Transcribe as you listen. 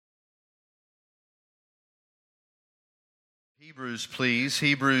Hebrews, please.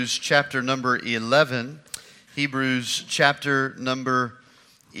 Hebrews chapter number 11. Hebrews chapter number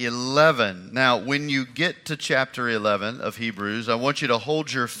 11. Now, when you get to chapter 11 of Hebrews, I want you to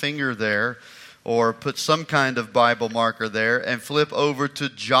hold your finger there or put some kind of Bible marker there and flip over to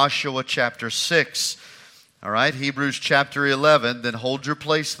Joshua chapter 6. All right, Hebrews chapter 11, then hold your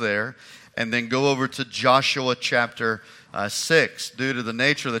place there and then go over to Joshua chapter 6. Due to the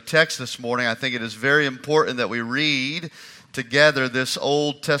nature of the text this morning, I think it is very important that we read together this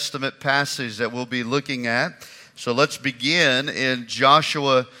Old Testament passage that we'll be looking at. So let's begin in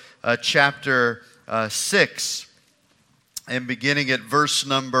Joshua chapter 6 and beginning at verse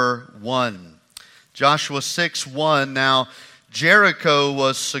number 1. Joshua 6:1. Now Jericho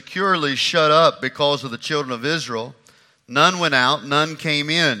was securely shut up because of the children of Israel. None went out, none came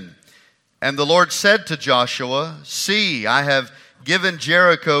in. And the Lord said to Joshua, "See, I have given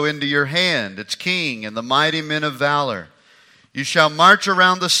Jericho into your hand, its king and the mighty men of valor. You shall march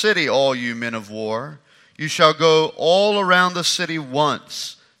around the city, all you men of war. You shall go all around the city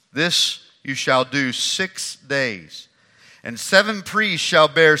once. This you shall do 6 days. And 7 priests shall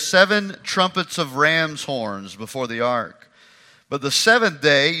bear 7 trumpets of ram's horns before the ark. But the 7th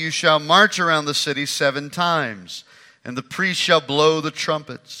day you shall march around the city 7 times, and the priests shall blow the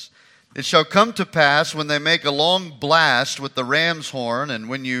trumpets. It shall come to pass when they make a long blast with the ram's horn, and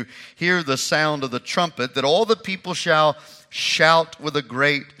when you hear the sound of the trumpet, that all the people shall shout with a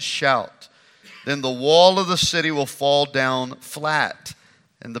great shout. Then the wall of the city will fall down flat,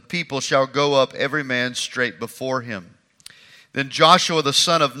 and the people shall go up every man straight before him." Then Joshua the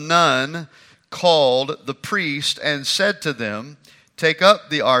son of Nun called the priest and said to them, "Take up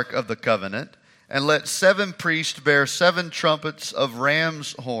the ark of the covenant, and let 7 priests bear 7 trumpets of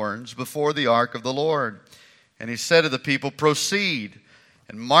ram's horns before the ark of the Lord." And he said to the people, "Proceed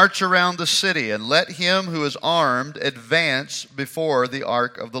and march around the city, and let him who is armed advance before the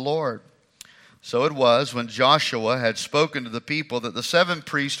ark of the Lord." So it was, when Joshua had spoken to the people, that the 7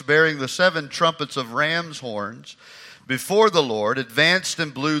 priests bearing the 7 trumpets of ram's horns before the Lord advanced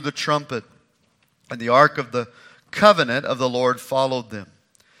and blew the trumpet, and the ark of the covenant of the Lord followed them.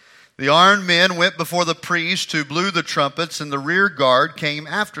 The armed men went before the priests who blew the trumpets, and the rear guard came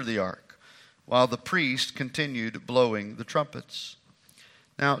after the ark, while the priest continued blowing the trumpets.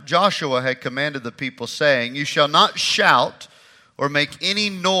 Now Joshua had commanded the people, saying, "You shall not shout or make any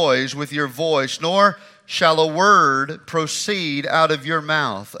noise with your voice, nor shall a word proceed out of your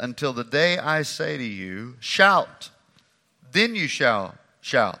mouth until the day I say to you, 'Shout,' then you shall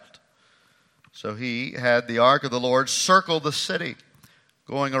shout." So he had the ark of the Lord circle the city,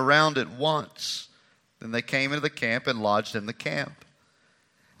 going around it once. Then they came into the camp and lodged in the camp.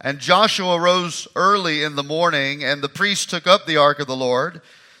 And Joshua rose early in the morning, and the priests took up the ark of the Lord.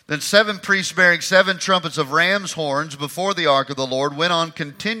 Then 7 priests bearing 7 trumpets of ram's horns before the ark of the Lord went on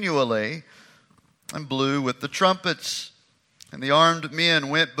continually and blew with the trumpets. And the armed men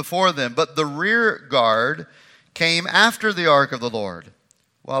went before them. But the rear guard came after the ark of the Lord,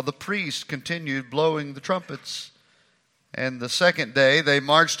 while the priests continued blowing the trumpets. And the 2nd day they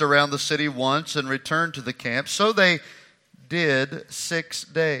marched around the city once and returned to the camp. So they did 6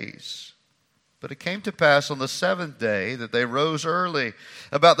 days. But it came to pass on the 7th day that they rose early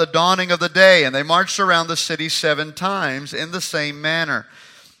about the dawning of the day, and they marched around the city 7 times in the same manner.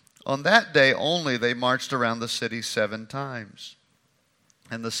 On that day only they marched around the city 7 times.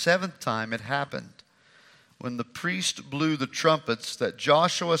 And the 7th time it happened, when the priest blew the trumpets, that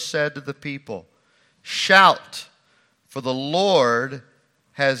Joshua said to the people, "Shout, for the Lord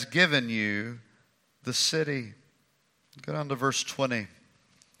has given you the city." Go down to verse 20.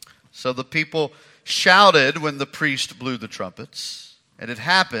 So the people shouted when the priest blew the trumpets. And it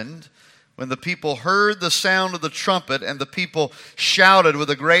happened, when the people heard the sound of the trumpet, and the people shouted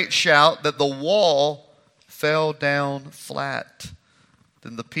with a great shout, that the wall fell down flat.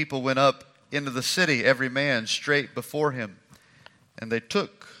 Then the people went up into the city, every man straight before him, and they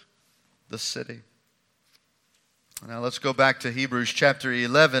took the city. Now let's go back to Hebrews chapter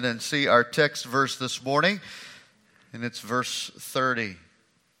 11 and see our text verse this morning. And it's verse 30.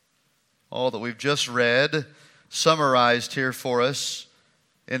 All that we've just read summarized here for us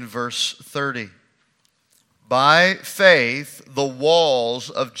in verse 30. By faith, the walls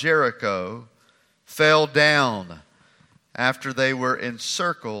of Jericho fell down after they were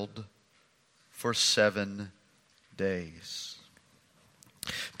encircled for 7 days.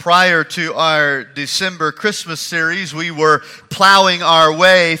 Prior to our December Christmas series, we were plowing our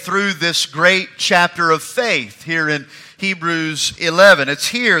way through this great chapter of faith here in Hebrews 11. It's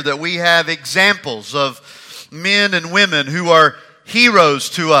here that we have examples of men and women who are heroes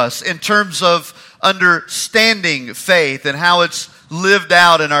to us in terms of understanding faith and how it's lived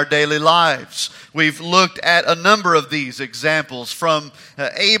out in our daily lives. We've looked at a number of these examples from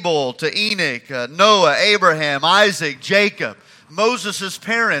Abel to Enoch, Noah, Abraham, Isaac, Jacob, Moses'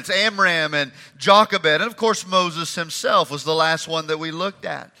 parents, Amram and Jochebed, and of course Moses himself was the last one that we looked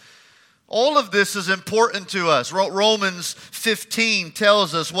at. All of this is important to us. Romans 15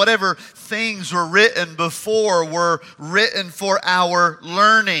 tells us whatever things were written before were written for our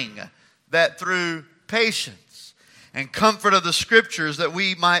learning, that through patience and comfort of the Scriptures that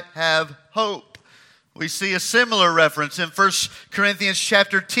we might have hope. We see a similar reference in 1 Corinthians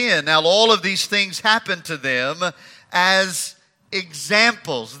chapter 10. Now all of these things happened to them as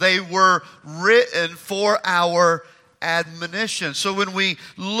examples. They were written for our admonition. So when we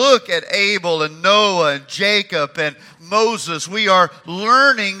look at Abel and Noah and Jacob and Moses, we are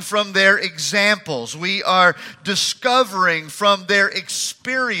learning from their examples. We are discovering from their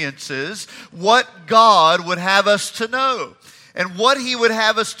experiences what God would have us to know and what He would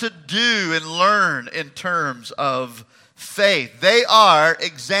have us to do and learn in terms of faith. They are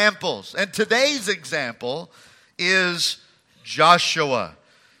examples. And today's example is Joshua.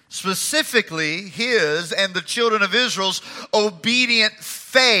 Specifically, his and the children of Israel's obedient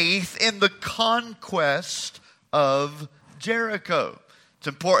faith in the conquest of Jericho. It's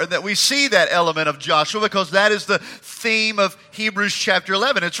important that we see that element of Joshua because that is the theme of Hebrews chapter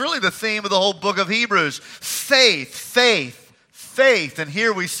 11. It's really the theme of the whole book of Hebrews. Faith, faith, faith. And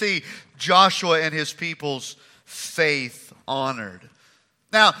here we see Joshua and his people's faith honored.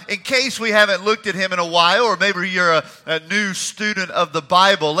 Now, in case we haven't looked at him in a while, or maybe you're a new student of the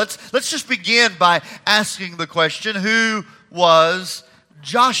Bible, let's just begin by asking the question, who was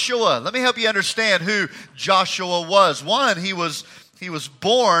Joshua? Let me help you understand who Joshua was. One, he was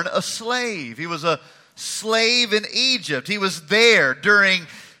born a slave. He was a slave in Egypt. He was there during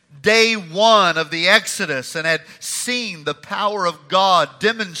day one of the Exodus and had seen the power of God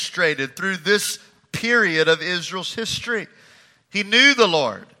demonstrated through this period of Israel's history. He knew the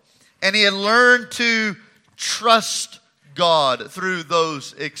Lord, and he had learned to trust God through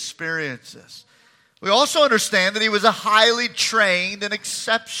those experiences. We also understand that he was a highly trained and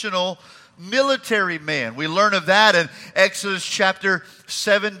exceptional military man. We learn of that in Exodus chapter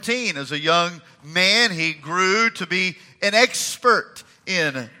 17. As a young man, he grew to be an expert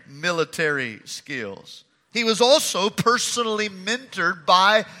in military skills. He was also personally mentored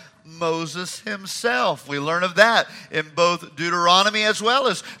by Moses himself. We learn of that in both Deuteronomy as well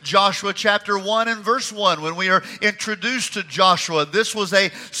as Joshua chapter 1 and verse 1. When we are introduced to Joshua, this was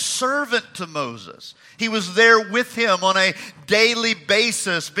a servant to Moses. He was there with him on a daily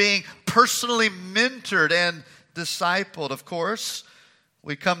basis, being personally mentored and discipled. Of course,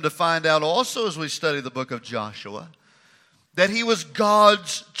 we come to find out also as we study the book of Joshua that he was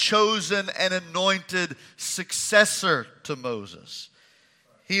God's chosen and anointed successor to Moses.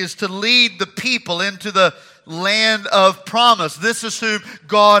 He is to lead the people into the land of promise. This is whom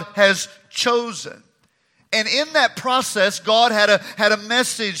God has chosen. And in that process, God had a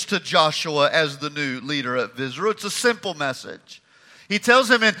message to Joshua as the new leader of Israel. It's a simple message. He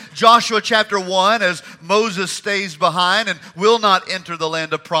tells him in Joshua chapter 1, as Moses stays behind and will not enter the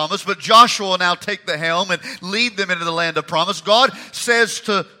land of promise, but Joshua will now take the helm and lead them into the land of promise. God says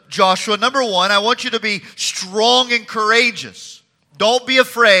to Joshua, number one, I want you to be strong and courageous. Don't be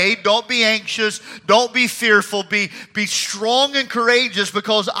afraid. Don't be anxious. Don't be fearful. Be strong and courageous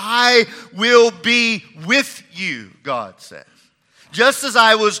because I will be with you, God says. Just as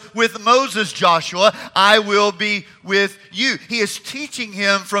I was with Moses, Joshua, I will be with you. He is teaching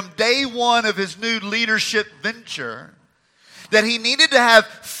him from day one of his new leadership venture that he needed to have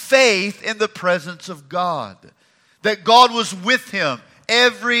faith in the presence of God. That God was with him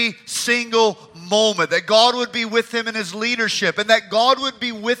every single moment, that God would be with him in his leadership, and that God would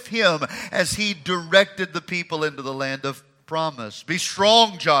be with him as he directed the people into the land of promise. Be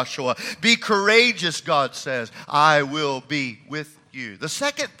strong, Joshua. Be courageous, God says. I will be with you. The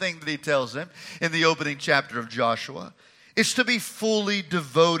second thing that he tells him in the opening chapter of Joshua is to be fully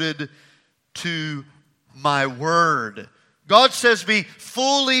devoted to my word. God says, be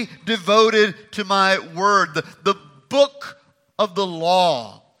fully devoted to my word. The book of the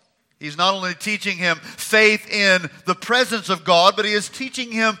law. He's not only teaching him faith in the presence of God, but he is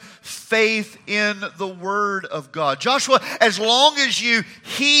teaching him faith in the word of God. Joshua, as long as you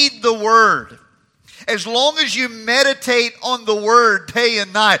heed the word, as long as you meditate on the word day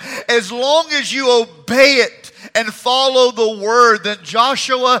and night, as long as you obey it and follow the word, then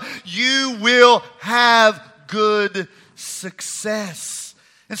Joshua, you will have good success.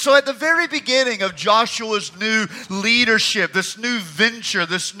 And so at the very beginning of Joshua's new leadership, this new venture,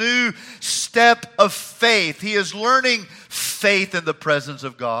 this new step of faith, he is learning faith in the presence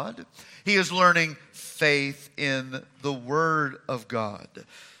of God. He is learning faith in the Word of God.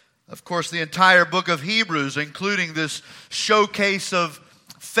 Of course, the entire book of Hebrews, including this showcase of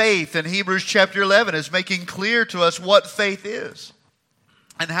faith in Hebrews chapter 11, is making clear to us what faith is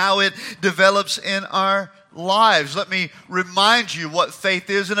and how it develops in our lives. Let me remind you what faith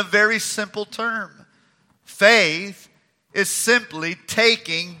is in a very simple term. Faith is simply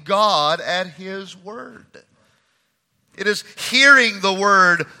taking God at His word. It is hearing the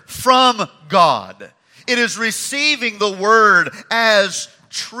word from God. It is receiving the word as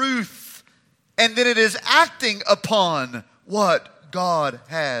truth. And then it is acting upon what God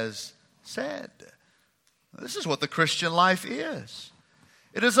has said. This is what the Christian life is.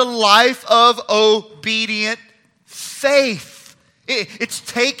 It is a life of obedient faith. It's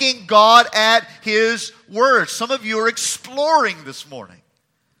taking God at His word. Some of you are exploring this morning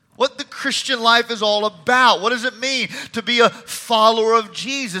what the Christian life is all about. What does it mean to be a follower of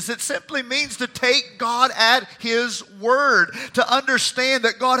Jesus? It simply means to take God at His word, to understand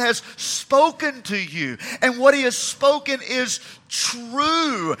that God has spoken to you, and what He has spoken is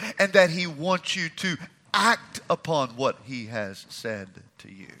true, and that He wants you to act upon what He has said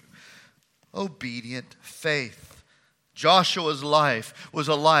to you. Obedient faith. Joshua's life was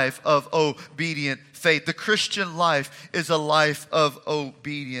a life of obedient faith. The Christian life is a life of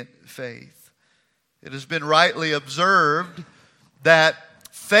obedient faith. It has been rightly observed that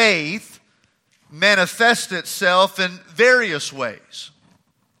faith manifests itself in various ways.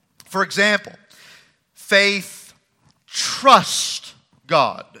 For example, faith trusts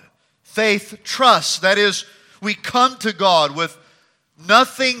God. Faith trusts, that is, we come to God with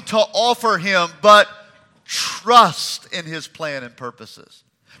nothing to offer Him but trust in His plan and purposes,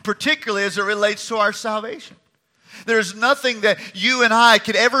 particularly as it relates to our salvation. There's nothing that you and I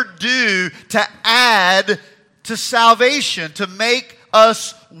could ever do to add to salvation, to make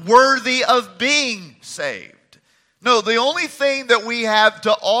us worthy of being saved. No, the only thing that we have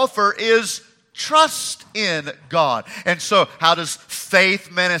to offer is trust in God. And so how does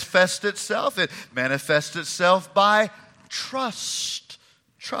faith manifest itself? It manifests itself by trust.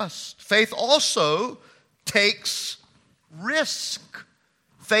 Trust. Faith also takes risk.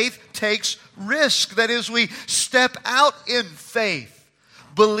 Faith takes risk. That is, we step out in faith,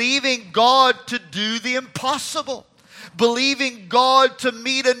 believing God to do the impossible, believing God to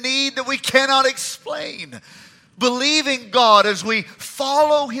meet a need that we cannot explain, believing God as we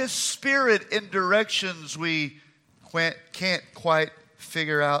follow His Spirit in directions we can't quite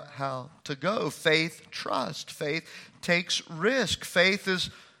figure out how to go. Faith trusts. Faith takes risk. Faith is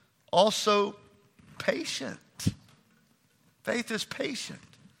also patient. Faith is patient.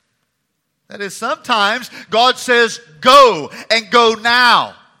 That is, sometimes God says, go, and go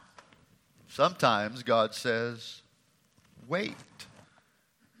now. Sometimes God says, wait.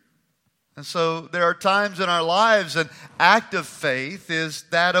 And so there are times in our lives an act of faith is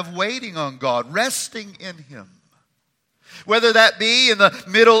that of waiting on God, resting in Him. Whether that be in the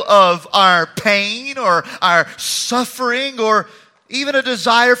middle of our pain or our suffering or even a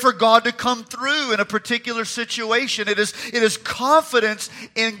desire for God to come through in a particular situation. It is confidence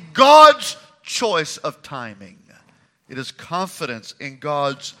in God's choice of timing. It is confidence in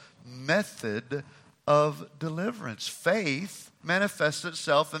God's method of deliverance. Faith manifests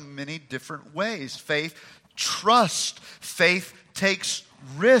itself in many different ways. Faith trusts. Faith takes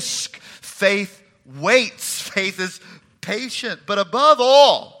risk. Faith waits. Faith is patient. But above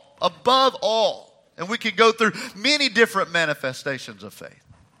all, and we could go through many different manifestations of faith,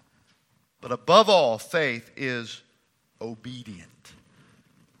 but above all, faith is obedient.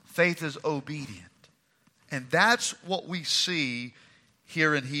 Faith is obedient. And that's what we see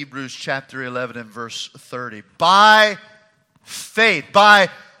here in Hebrews chapter 11 and verse 30. By faith, by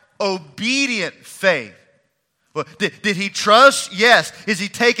obedient faith. Well, did he trust? Yes. Is he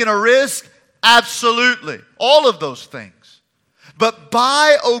taking a risk? Absolutely. All of those things. But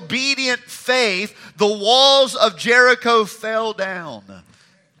by obedient faith, the walls of Jericho fell down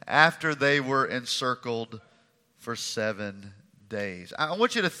after they were encircled for 7 days. I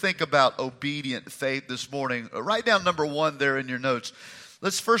want you to think about obedient faith this morning. Write down number 1 there in your notes.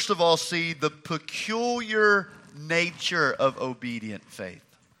 Let's first of all see the peculiar nature of obedient faith.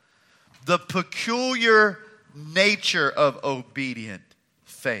 The peculiar nature of obedient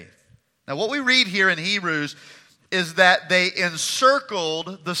faith. Now, what we read here in Hebrews is that they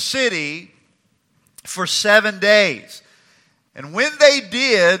encircled the city for 7 days. And when they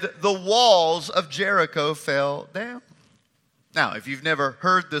did, the walls of Jericho fell down. Now, if you've never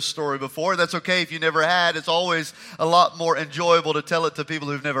heard this story before, that's okay. If you never had, it's always a lot more enjoyable to tell it to people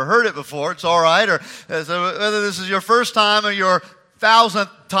who've never heard it before. It's all right. Or so whether this is your first time or your 1,000th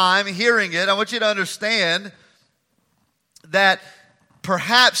time hearing it, I want you to understand that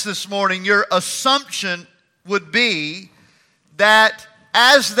perhaps this morning your assumption would be that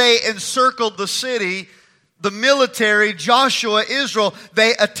as they encircled the city, the military, Joshua, Israel,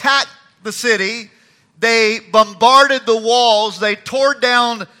 they attacked the city. They bombarded the walls. They tore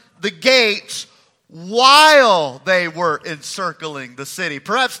down the gates while they were encircling the city.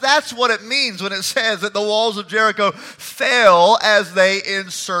 Perhaps that's what it means when it says that the walls of Jericho fell as they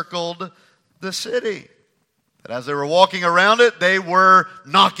encircled the city. That as they were walking around it, they were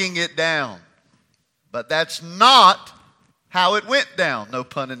knocking it down. But that's not how it went down. No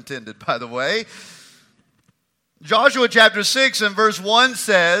pun intended, by the way. Joshua chapter 6 and verse 1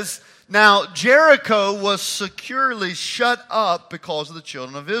 says, "Now Jericho was securely shut up because of the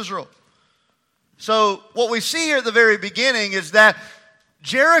children of Israel." So what we see here at the very beginning is that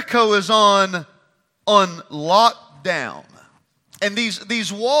Jericho is on lockdown. And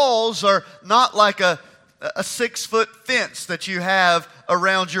these walls are not like a 6-foot fence that you have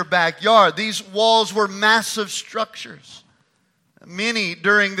around your backyard. These walls were massive structures. Many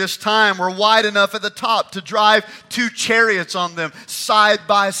during this time were wide enough at the top to drive 2 chariots on them side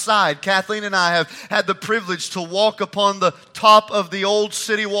by side. Kathleen and I have had the privilege to walk upon the top of the old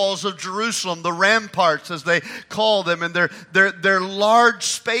city walls of Jerusalem, the ramparts as they call them, and they're large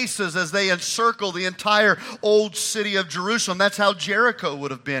spaces as they encircle the entire old city of Jerusalem. That's how Jericho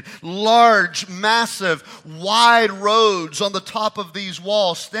would have been. Large, massive, wide roads on the top of these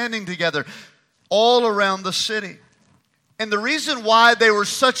walls standing together all around the city. And the reason why they were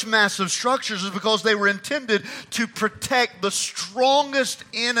such massive structures is because they were intended to protect the strongest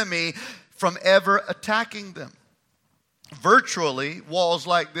enemy from ever attacking them. Virtually, walls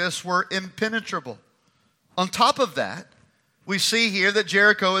like this were impenetrable. On top of that, we see here that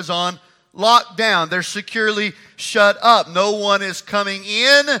Jericho is on lockdown. They're securely shut up. No one is coming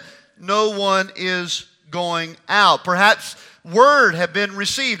in. No one is going out. Perhaps word had been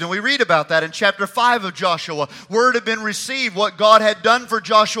received, and we read about that in chapter 5 of Joshua. Word had been received, what God had done for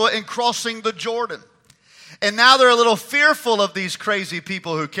Joshua in crossing the Jordan. And now they're a little fearful of these crazy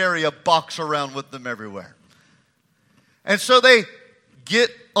people who carry a box around with them everywhere. And so they get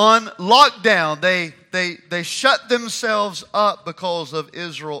on lockdown. They shut themselves up because of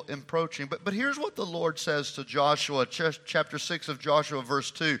Israel approaching. But here's what the Lord says to Joshua, chapter 6 of Joshua, verse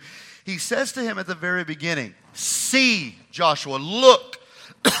 2. He says to him at the very beginning, "See, Joshua, look,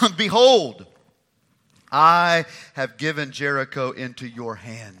 behold, I have given Jericho into your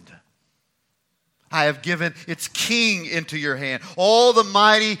hand. I have given its king into your hand, all the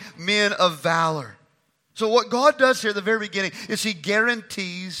mighty men of valor." So what God does here at the very beginning is He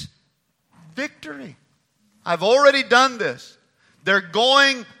guarantees victory. I've already done this. They're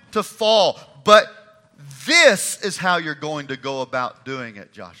going to fall, but this is how you're going to go about doing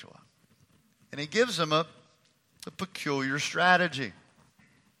it, Joshua. And He gives them a peculiar strategy.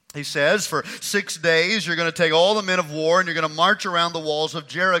 He says, for 6 days, you're going to take all the men of war and you're going to march around the walls of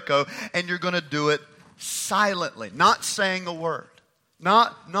Jericho, and you're going to do it silently, not saying a word,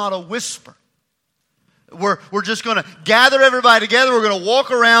 not a whisper. We're just going to gather everybody together. We're going to walk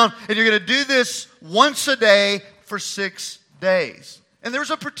around, and you're going to do this once a day for 6 days. And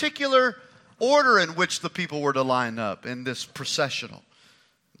there's a particular order in which the people were to line up in this processional.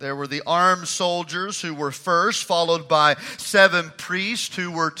 There were the armed soldiers who were first, followed by 7 priests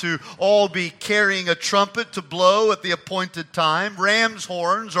who were to all be carrying a trumpet to blow at the appointed time, ram's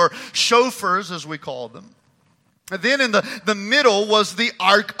horns, or shofars as we call them. And then in the middle was the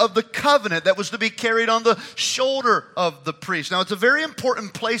Ark of the Covenant that was to be carried on the shoulder of the priest. Now it's a very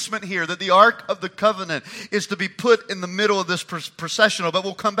important placement here that the Ark of the Covenant is to be put in the middle of this processional, but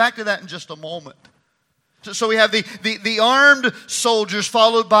we'll come back to that in just a moment. So we have the armed soldiers,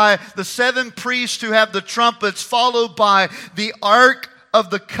 followed by the 7 priests who have the trumpets, followed by the Ark of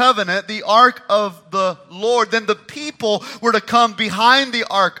the Covenant, the Ark of the Lord. Then the people were to come behind the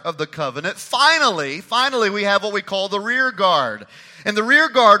Ark of the Covenant. Finally, we have what we call the rear guard. And the rear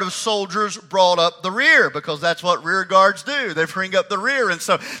guard of soldiers brought up the rear, because that's what rear guards do. They bring up the rear. And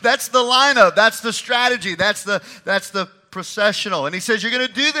so that's the lineup. That's the strategy. That's the processional. And he says, you're going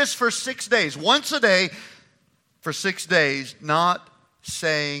to do this for 6 days. Once a day for 6 days, not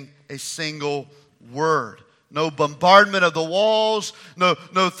saying a single word. No bombardment of the walls, no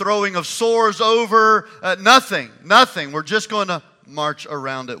throwing of swords over, nothing. We're just going to march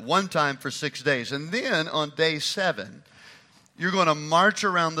around it one time for 6 days. And then on day 7, you're going to march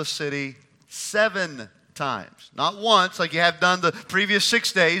around the city 7 times. Not once like you have done the previous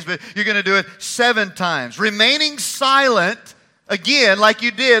 6 days, but you're going to do it 7 times. Remaining silent, again, like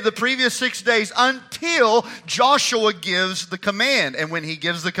you did the previous 6 days, until Joshua gives the command. And when he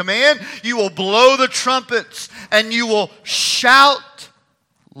gives the command, you will blow the trumpets and you will shout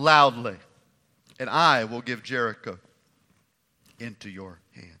loudly. And I will give Jericho into your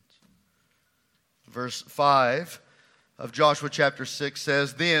hands. Verse 5 of Joshua chapter 6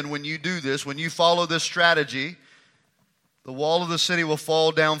 says, then when you do this, when you follow this strategy, the wall of the city will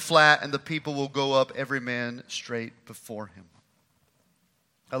fall down flat and the people will go up, every man straight before him.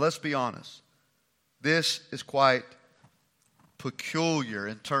 Now let's be honest. This is quite peculiar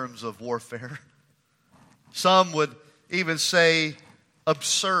in terms of warfare. Some would even say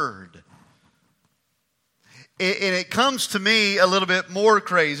absurd. And it comes to me a little bit more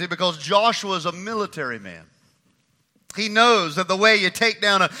crazy because Joshua is a military man. He knows that the way you take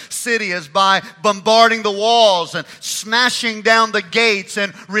down a city is by bombarding the walls and smashing down the gates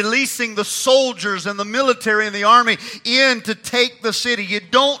and releasing the soldiers and the military and the army in to take the city. You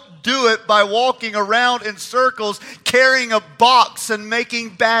don't do it by walking around in circles, carrying a box and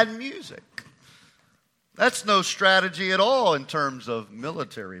making bad music. That's no strategy at all in terms of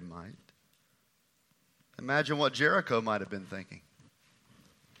military might. Imagine what Jericho might have been thinking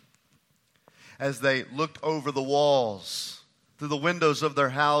as they looked over the walls, through the windows of their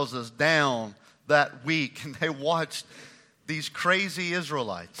houses down that week, and they watched these crazy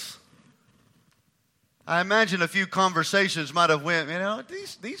Israelites. I imagine a few conversations might have went,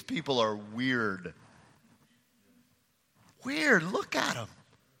 these people are weird. Weird, look at them.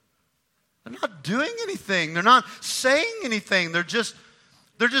 They're not doing anything. They're not saying anything. They're just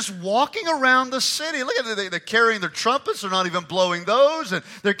walking around the city. Look at it. They're carrying their trumpets. They're not even blowing those. And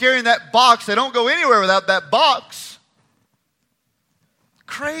they're carrying that box. They don't go anywhere without that box.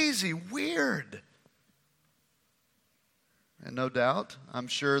 Crazy, weird. And no doubt, I'm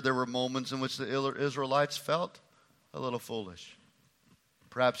sure there were moments in which the Israelites felt a little foolish.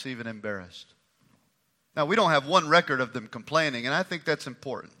 Perhaps even embarrassed. Now, we don't have one record of them complaining, and I think that's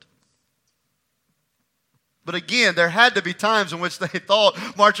important. But again, there had to be times in which they thought,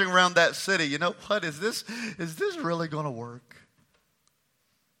 marching around that city, you know what, is this really going to work?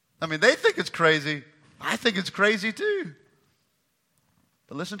 I mean, they think it's crazy. I think it's crazy too.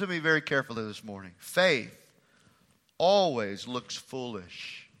 But listen to me very carefully this morning. Faith always looks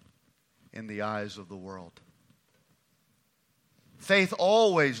foolish in the eyes of the world. Faith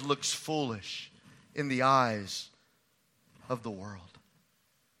always looks foolish in the eyes of the world.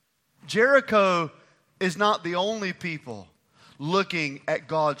 Jericho is not the only people looking at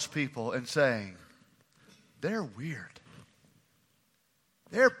God's people and saying, they're weird.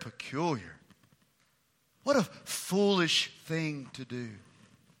 They're peculiar. What a foolish thing to do.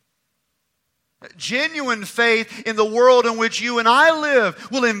 Genuine faith in the world in which you and I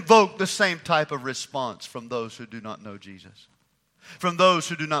live will invoke the same type of response from those who do not know Jesus, from those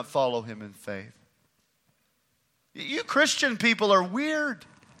who do not follow Him in faith. You Christian people are weird.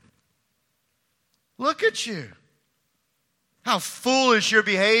 Look at you. How foolish your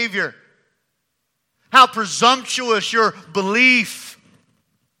behavior. How presumptuous your belief.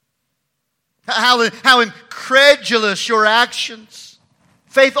 How incredulous your actions.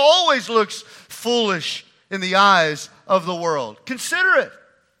 Faith always looks foolish in the eyes of the world. Consider it.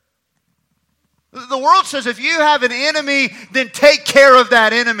 The world says if you have an enemy, then take care of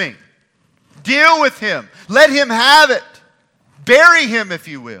that enemy. Deal with him. Let him have it. Bury him, if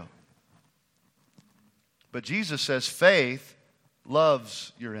you will. But Jesus says faith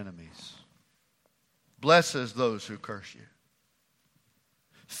loves your enemies. Blesses those who curse you.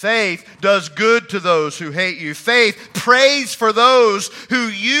 Faith does good to those who hate you. Faith prays for those who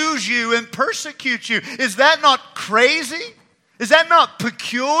use you and persecute you. Is that not crazy? Is that not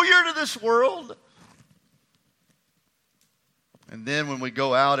peculiar to this world? And then when we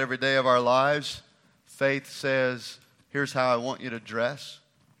go out every day of our lives, faith says, here's how I want you to dress.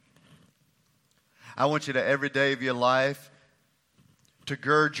 I want you to, every day of your life, to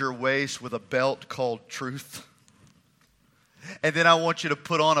gird your waist with a belt called truth. And then I want you to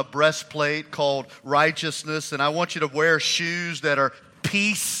put on a breastplate called righteousness. And I want you to wear shoes that are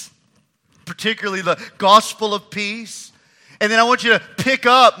peace, particularly the gospel of peace. And then I want you to pick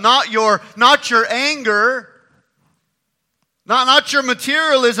up not your anger, not your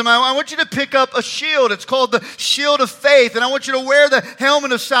materialism. I want you to pick up a shield. It's called the shield of faith. And I want you to wear the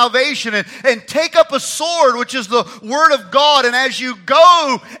helmet of salvation and take up a sword, which is the word of God. And as you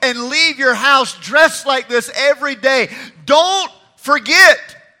go and leave your house dressed like this every day, don't forget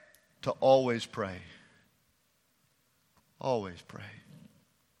to always pray. Always pray.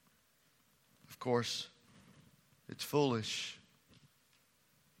 Of course, It's foolish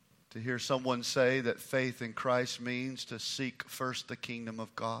to hear someone say that faith in Christ means to seek first the kingdom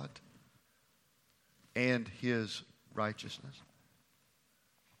of God and His righteousness.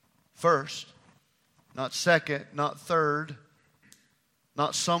 First, not second, not third,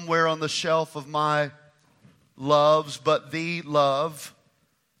 not somewhere on the shelf of my loves, but the love,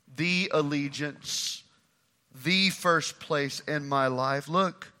 the allegiance, the first place in my life.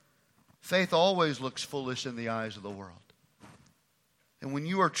 Look, faith always looks foolish in the eyes of the world. And when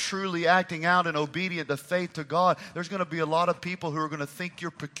you are truly acting out and obedient to faith to God, there's going to be a lot of people who are going to think you're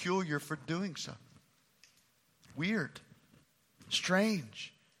peculiar for doing so. Weird.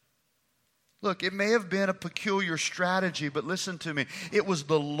 Strange. Look, it may have been a peculiar strategy, but listen to me. It was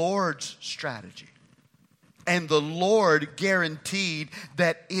the Lord's strategy. And the Lord guaranteed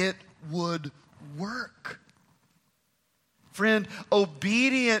that it would work. Friend,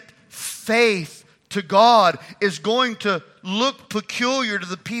 obedient faith to God is going to look peculiar to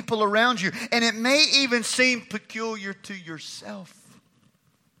the people around you. And it may even seem peculiar to yourself.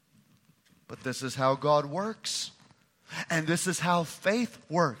 But this is how God works. And this is how faith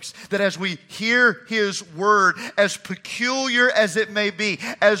works. That as we hear His word, as peculiar as it may be,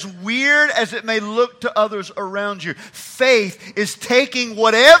 as weird as it may look to others around you, faith is taking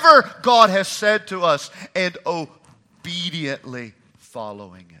whatever God has said to us and obediently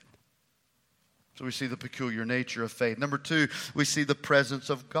following it. So we see the peculiar nature of faith. Number two, we see the presence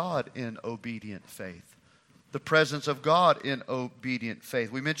of God in obedient faith. The presence of God in obedient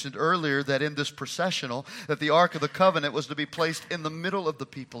faith. We mentioned earlier that in this processional, that the Ark of the Covenant was to be placed in the middle of the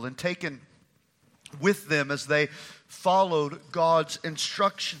people and taken with them as they followed God's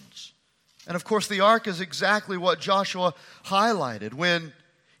instructions. And of course, the Ark is exactly what Joshua highlighted when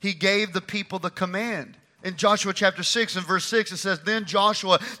he gave the people the command. In Joshua chapter 6 and verse 6, it says, "Then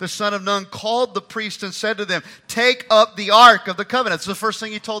Joshua, the son of Nun, called the priests and said to them, 'Take up the Ark of the Covenant.'" It's the first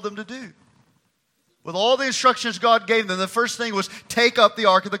thing he told them to do. With all the instructions God gave them, the first thing was take up the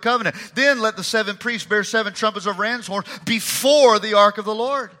Ark of the Covenant. Then let the 7 priests bear 7 trumpets of ram's horn before the Ark of the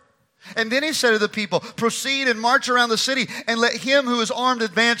Lord. And then he said to the people, "Proceed and march around the city, and let him who is armed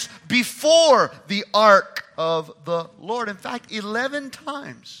advance before the Ark of the Lord." In fact, 11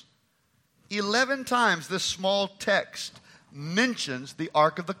 times this small text mentions the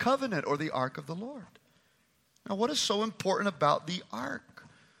Ark of the Covenant or the Ark of the Lord. Now, what is so important about the Ark?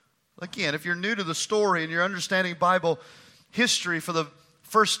 Again, if you're new to the story and you're understanding Bible history for the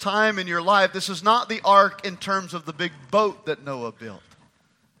first time in your life, this is not the ark in terms of the big boat that Noah built.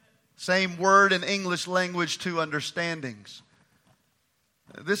 Same word in English language, 2 understandings.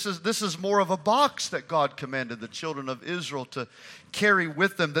 This is more of a box that God commanded the children of Israel to carry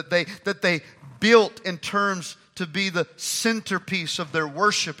with them, that they built in terms to be the centerpiece of their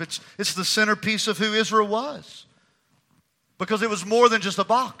worship. It's the centerpiece of who Israel was. Because it was more than just a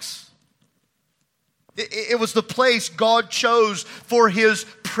box. It was the place God chose for His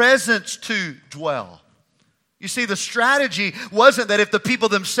presence to dwell. You see, the strategy wasn't that if the people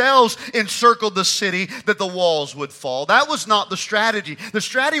themselves encircled the city, that the walls would fall. That was not the strategy. The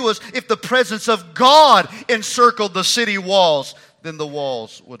strategy was if the presence of God encircled the city walls, then the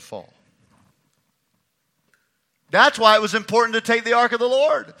walls would fall. That's why it was important to take the Ark of the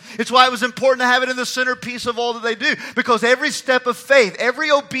Lord. It's why it was important to have it in the centerpiece of all that they do. Because every step of faith, every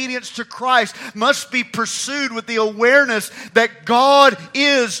obedience to Christ must be pursued with the awareness that God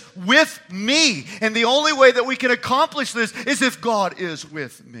is with me. And the only way that we can accomplish this is if God is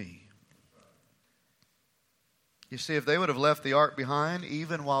with me. You see, if they would have left the Ark behind,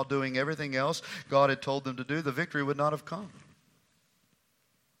 even while doing everything else God had told them to do, the victory would not have come.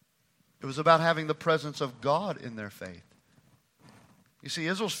 It was about having the presence of God in their faith. You see,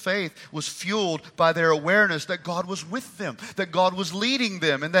 Israel's faith was fueled by their awareness that God was with them, that God was leading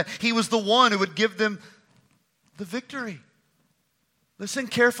them, and that He was the one who would give them the victory. Listen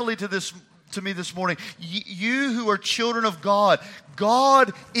carefully to me this morning. You who are children of God,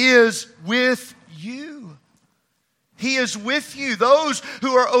 God is with you. He is with you. Those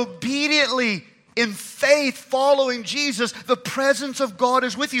who are obediently in faith following Jesus, the presence of God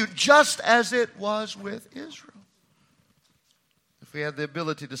is with you, just as it was with Israel. If we had the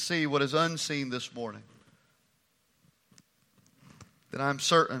ability to see what is unseen this morning, then I'm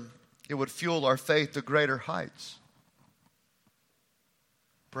certain it would fuel our faith to greater heights.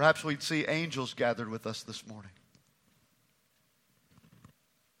 Perhaps we'd see angels gathered with us this morning.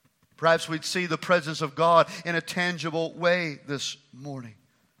 Perhaps we'd see the presence of God in a tangible way this morning.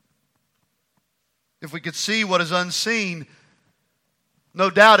 If we could see what is unseen,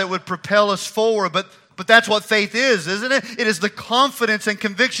 no doubt it would propel us forward. But that's what faith is, isn't it? It is the confidence and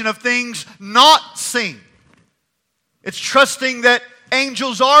conviction of things not seen. It's trusting that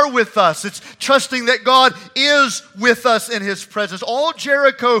angels are with us. It's trusting that God is with us in His presence. All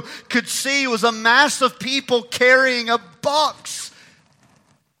Jericho could see was a mass of people carrying a box.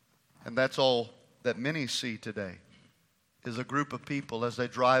 And that's all that many see today, is a group of people as they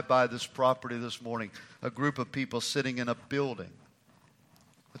drive by this property this morning, a group of people sitting in a building.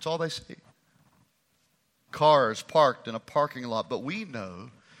 That's all they see. Cars parked in a parking lot. But we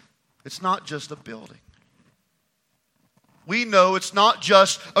know it's not just a building. We know it's not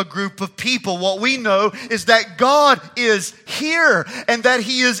just a group of people. What we know is that God is here and that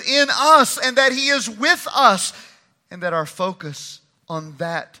He is in us and that He is with us and that our focus on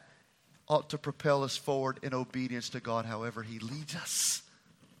that ought to propel us forward in obedience to God however He leads us.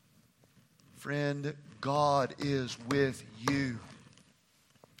 Friend, God is with you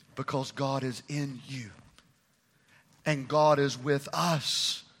because God is in you. And God is with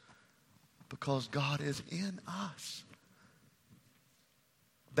us because God is in us.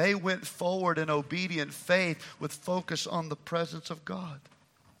 They went forward in obedient faith with focus on the presence of God.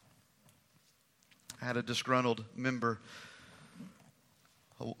 I had a disgruntled member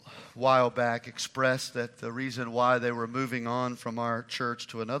a while back express that the reason why they were moving on from our church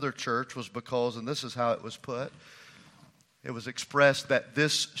to another church was because, and this is how it was put, it was expressed that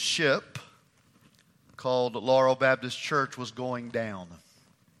this ship called Laurel Baptist Church was going down.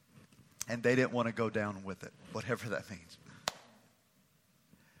 And they didn't want to go down with it, whatever that means.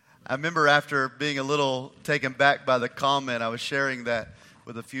 I remember after being a little taken back by the comment, I was sharing that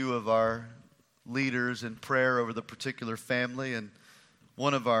with a few of our leaders in prayer over the particular family. And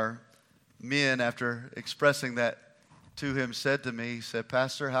one of our men, after expressing that to him, said to me, he said,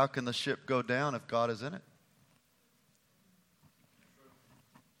 "Pastor, how can the ship go down if God is in it?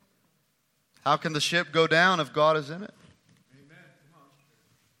 How can the ship go down if God is in it?" Amen.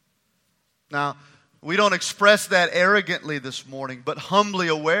 Now, we don't express that arrogantly this morning, but humbly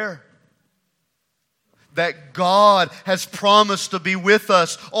aware that God has promised to be with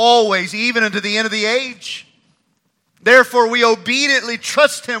us always, even unto the end of the age. Therefore, we obediently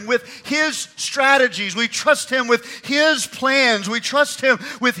trust Him with His strategies. We trust Him with His plans. We trust Him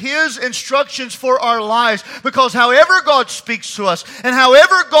with His instructions for our lives. Because however God speaks to us and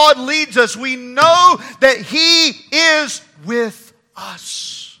however God leads us, we know that He is with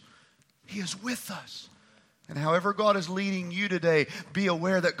us. He is with us. And however God is leading you today, be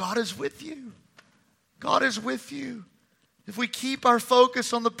aware that God is with you. God is with you. If we keep our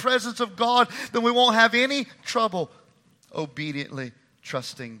focus on the presence of God, then we won't have any trouble obediently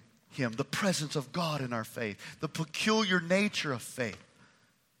trusting Him. The presence of God in our faith. The peculiar nature of faith.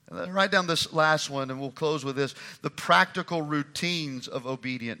 And then write down this last one and we'll close with this. The practical routines of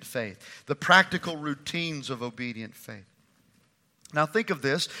obedient faith. The practical routines of obedient faith. Now think of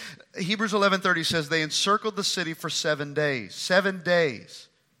this. Hebrews 11:30 says they encircled the city for 7 days. 7 days.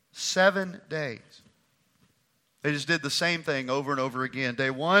 7 days. They just did the same thing over and over again. Day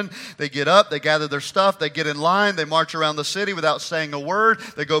one, they get up, they gather their stuff, they get in line, they march around the city without saying a word.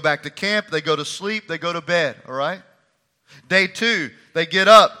 They go back to camp, they go to sleep, they go to bed. All right? Day two, they get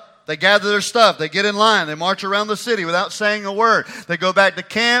up. They gather their stuff. They get in line. They march around the city without saying a word. They go back to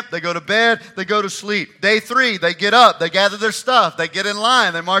camp. They go to bed. They go to sleep. Day three, they get up. They gather their stuff. They get in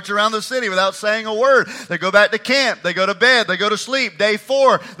line. They march around the city without saying a word. They go back to camp. They go to bed. They go to sleep. Day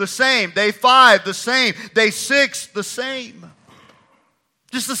four, the same. Day five, the same. Day six, the same.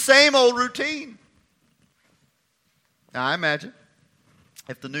 Just the same old routine. Now, I imagine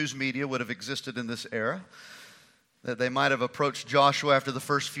if the news media would have existed in this era, that they might have approached Joshua after the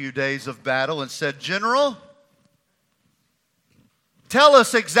first few days of battle and said, "General, tell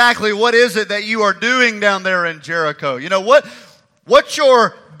us exactly what is it that you are doing down there in Jericho? You know, what's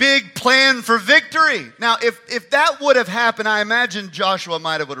your big plan for victory?" Now, if that would have happened, I imagine Joshua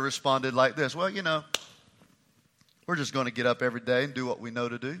might have responded like this. "Well, you know, we're just going to get up every day and do what we know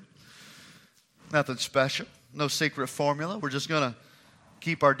to do. Nothing special, no secret formula. We're just going to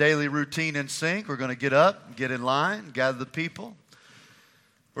keep our daily routine in sync. We're going to get up, get in line, gather the people.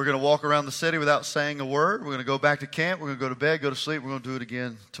 We're going to walk around the city without saying a word. We're going to go back to camp. We're going to go to bed, go to sleep. We're going to do it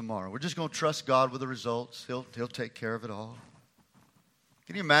again tomorrow. We're just going to trust God with the results. He'll take care of it all."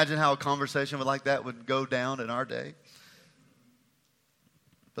 Can you imagine how a conversation like that would go down in our day?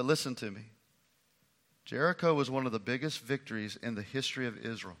 But listen to me. Jericho was one of the biggest victories in the history of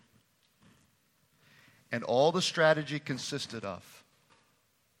Israel. And all the strategy consisted of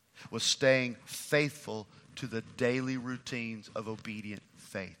was staying faithful to the daily routines of obedient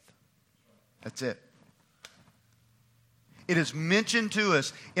faith. That's it. It is mentioned to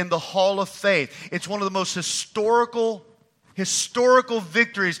us in the Hall of Faith. It's one of the most historical Historical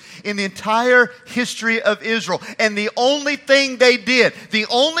victories in the entire history of Israel. And the only thing they did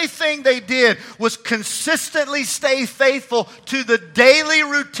was consistently stay faithful to the daily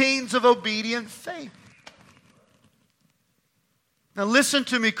routines of obedient faith. Now listen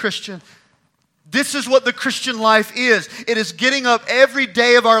to me, Christian. This is what the Christian life is. It is getting up every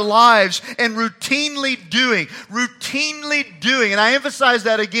day of our lives and routinely doing, and I emphasize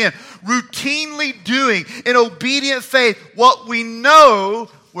that again, routinely doing in obedient faith what we know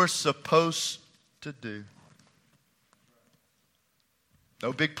we're supposed to do.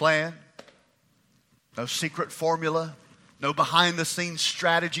 No big plan, no secret formula, no behind-the-scenes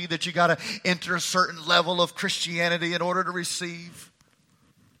strategy that you got to enter a certain level of Christianity in order to receive.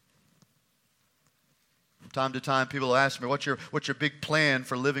 Time to time, people will ask me, what's your big plan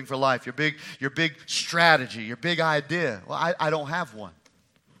for living for life? Your big strategy, your big idea? Well, I don't have one.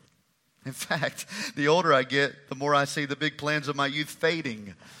 In fact, the older I get, the more I see the big plans of my youth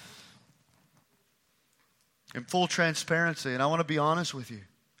fading. In full transparency, and I want to be honest with you,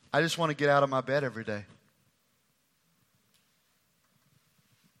 I just want to get out of my bed every day.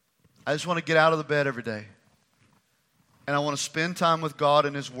 I just want to get out of the bed every day. And I want to spend time with God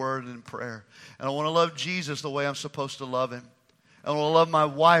in His Word and in prayer. And I want to love Jesus the way I'm supposed to love Him. I want to love my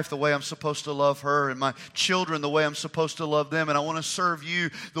wife the way I'm supposed to love her, and my children the way I'm supposed to love them. And I want to serve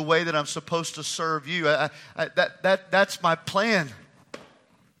you the way that I'm supposed to serve you. That's my plan.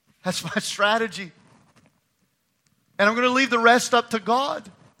 That's my strategy. And I'm going to leave the rest up to God.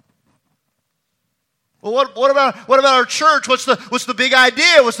 Well, what about our church? What's the big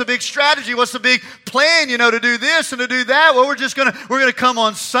idea? What's the big strategy? What's the big plan, to do this and to do that? Well, we're gonna come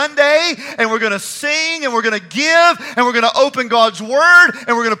on Sunday and we're gonna sing and we're gonna give and we're gonna open God's Word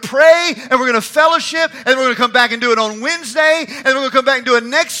and we're gonna pray and we're gonna fellowship and we're gonna come back and do it on Wednesday and we're gonna come back and do it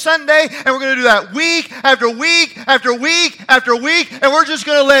next Sunday and we're gonna do that week after week after week after week, and we're just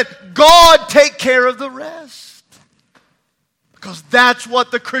gonna let God take care of the rest. Because that's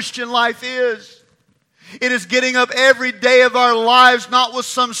what the Christian life is. It is getting up every day of our lives, not with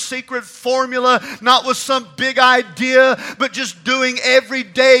some secret formula, not with some big idea, but just doing every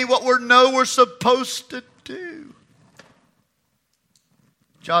day what we know we're supposed to do.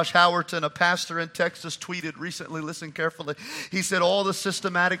 Josh Howerton, a pastor in Texas, tweeted recently, listen carefully. He said, all the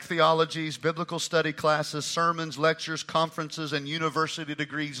systematic theologies, biblical study classes, sermons, lectures, conferences, and university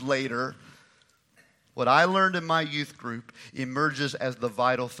degrees later, what I learned in my youth group emerges as the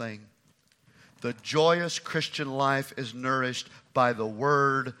vital thing. The joyous Christian life is nourished by the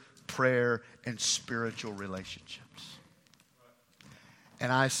Word, prayer, and spiritual relationships.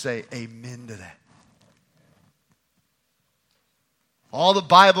 And I say amen to that. All the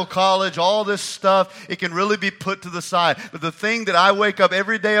Bible college, all this stuff, it can really be put to the side. But the thing that I wake up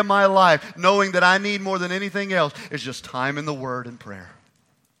every day of my life knowing that I need more than anything else is just time in the Word and prayer.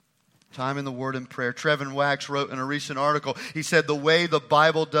 Time in the Word and prayer. Trevin Wax wrote in a recent article, he said, the way the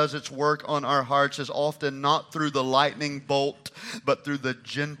Bible does its work on our hearts is often not through the lightning bolt, but through the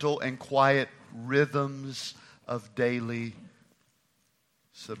gentle and quiet rhythms of daily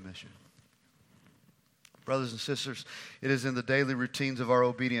submission. Brothers and sisters, it is in the daily routines of our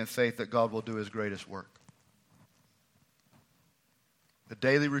obedient faith that God will do His greatest work. The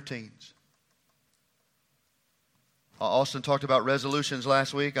daily routines. Austin talked about resolutions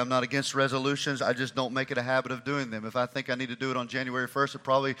last week. I'm not against resolutions. I just don't make it a habit of doing them. If I think I need to do it on January 1st, it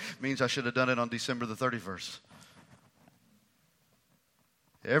probably means I should have done it on December the 31st.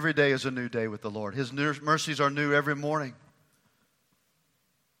 Every day is a new day with the Lord. His mercies are new every morning.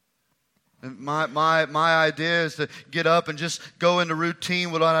 And my idea is to get up and just go into routine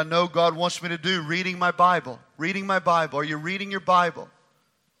with what I know God wants me to do, reading my Bible. Reading my Bible. Are you reading your Bible?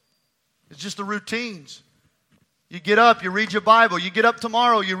 It's just the routines. You get up, you read your Bible. You get up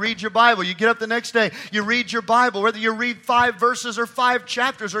tomorrow, you read your Bible. You get up the next day, you read your Bible. Whether you read 5 verses or 5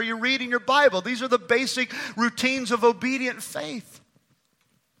 chapters, or you're reading your Bible. These are the basic routines of obedient faith.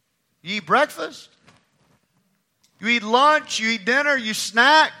 You eat breakfast. You eat lunch. You eat dinner. You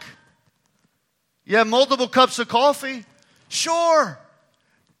snack. You have multiple cups of coffee. Sure.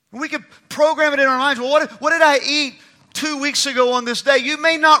 We could program it in our minds. Well, what did I eat 2 weeks ago on this day? You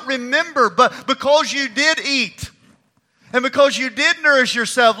may not remember, but because you did eat, and because you did nourish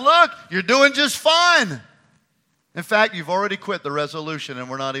yourself, look, you're doing just fine. In fact, you've already quit the resolution, and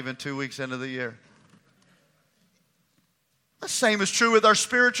we're not even 2 weeks into the year. The same is true with our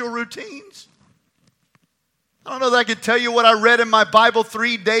spiritual routines. I don't know that I could tell you what I read in my Bible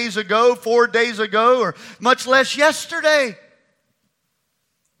 3 days ago, 4 days ago, or much less yesterday.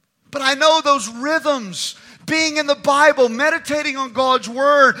 But I know those rhythms, Being in the Bible, meditating on God's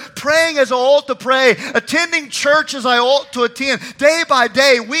Word, praying as I ought to pray, attending church as I ought to attend, day by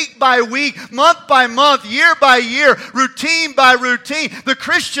day, week by week, month by month, year by year, routine by routine. The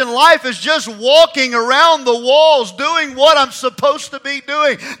Christian life is just walking around the walls, doing what I'm supposed to be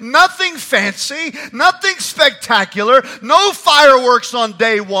doing. Nothing fancy, nothing spectacular, no fireworks on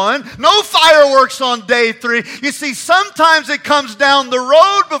day 1, no fireworks on day 3. You see, sometimes it comes down the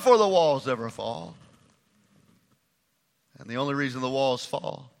road before the walls ever fall. And the only reason the walls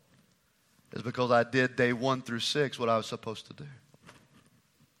fall is because I did day 1 through 6 what I was supposed to do.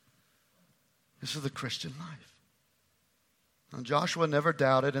 This is the Christian life. And Joshua never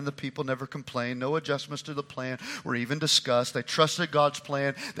doubted and the people never complained. No adjustments to the plan were even discussed. They trusted God's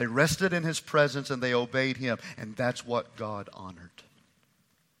plan. They rested in His presence and they obeyed Him. And that's what God honored.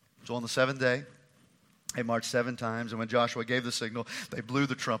 So on the 7th day, they marched 7 times. And when Joshua gave the signal, they blew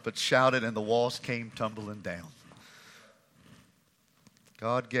the trumpets, shouted, and the walls came tumbling down.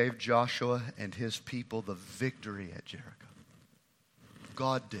 God gave Joshua and his people the victory at Jericho.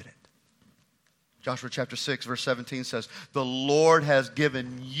 God did it. Joshua chapter 6 verse 17 says, the Lord has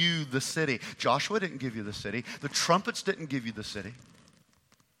given you the city. Joshua didn't give you the city. The trumpets didn't give you the city.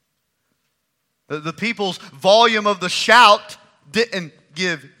 The people's volume of the shout didn't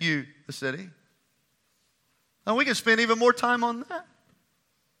give you the city. And we can spend even more time on that.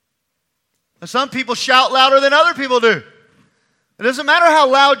 And some people shout louder than other people do. It doesn't matter how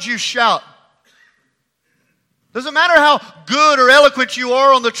loud you shout. It doesn't matter how good or eloquent you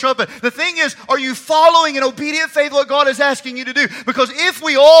are on the trumpet. The thing is, are you following in obedient faith what God is asking you to do? Because if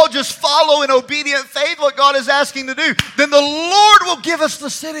we all just follow in obedient faith what God is asking to do, then the Lord will give us the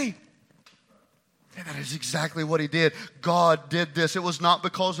city. And that is exactly what He did. God did this. It was not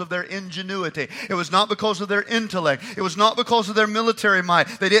because of their ingenuity. It was not because of their intellect. It was not because of their military might.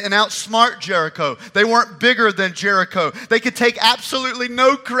 They didn't outsmart Jericho. They weren't bigger than Jericho. They could take absolutely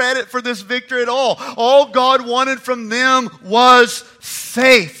no credit for this victory at all. All God wanted from them was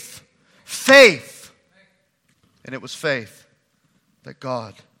faith. Faith. And it was faith that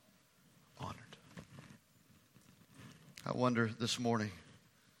God honored. I wonder this morning,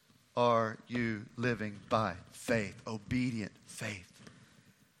 are you living by faith, obedient faith?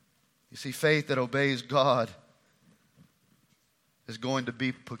 You see, faith that obeys God is going to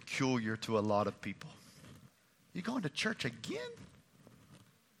be peculiar to a lot of people. You going to church again?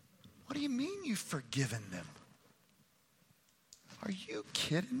 What do you mean you've forgiven them? Are you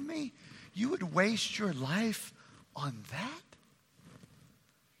kidding me? You would waste your life on that?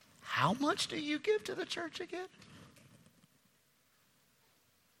 How much do you give to the church again?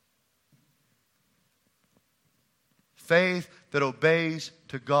 Faith that obeys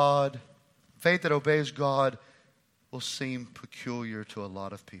to God, faith that obeys God will seem peculiar to a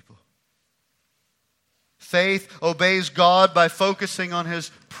lot of people. Faith obeys God by focusing on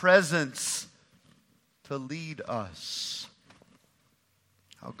His presence to lead us.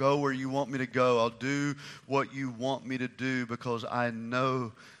 I'll go where you want me to go. I'll do what you want me to do because I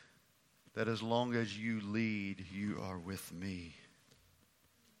know that as long as you lead, you are with me.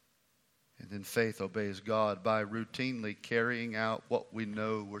 And then faith obeys God by routinely carrying out what we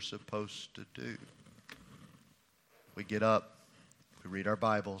know we're supposed to do. We get up, we read our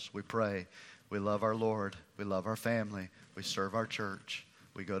Bibles, we pray, we love our Lord, we love our family, we serve our church,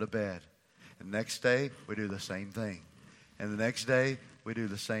 we go to bed. And the next day, we do the same thing. And the next day, we do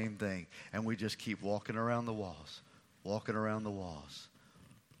the same thing. And we just keep walking around the walls, walking around the walls,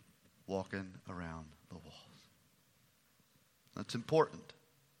 walking around the walls. That's important.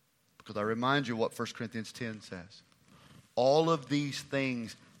 Because I remind you what 1 Corinthians 10 says. All of these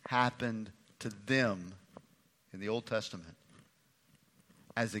things happened to them in the Old Testament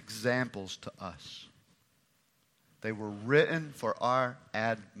as examples to us. They were written for our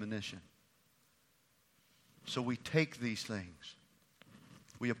admonition. So we take these things,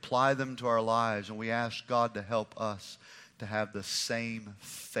 we apply them to our lives, and we ask God to help us to have the same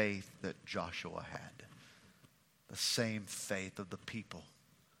faith that Joshua had. The same faith of the people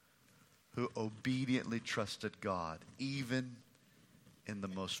who obediently trusted God, even in the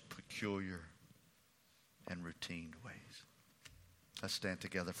most peculiar and routine ways. Let's stand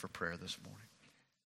together for prayer this morning.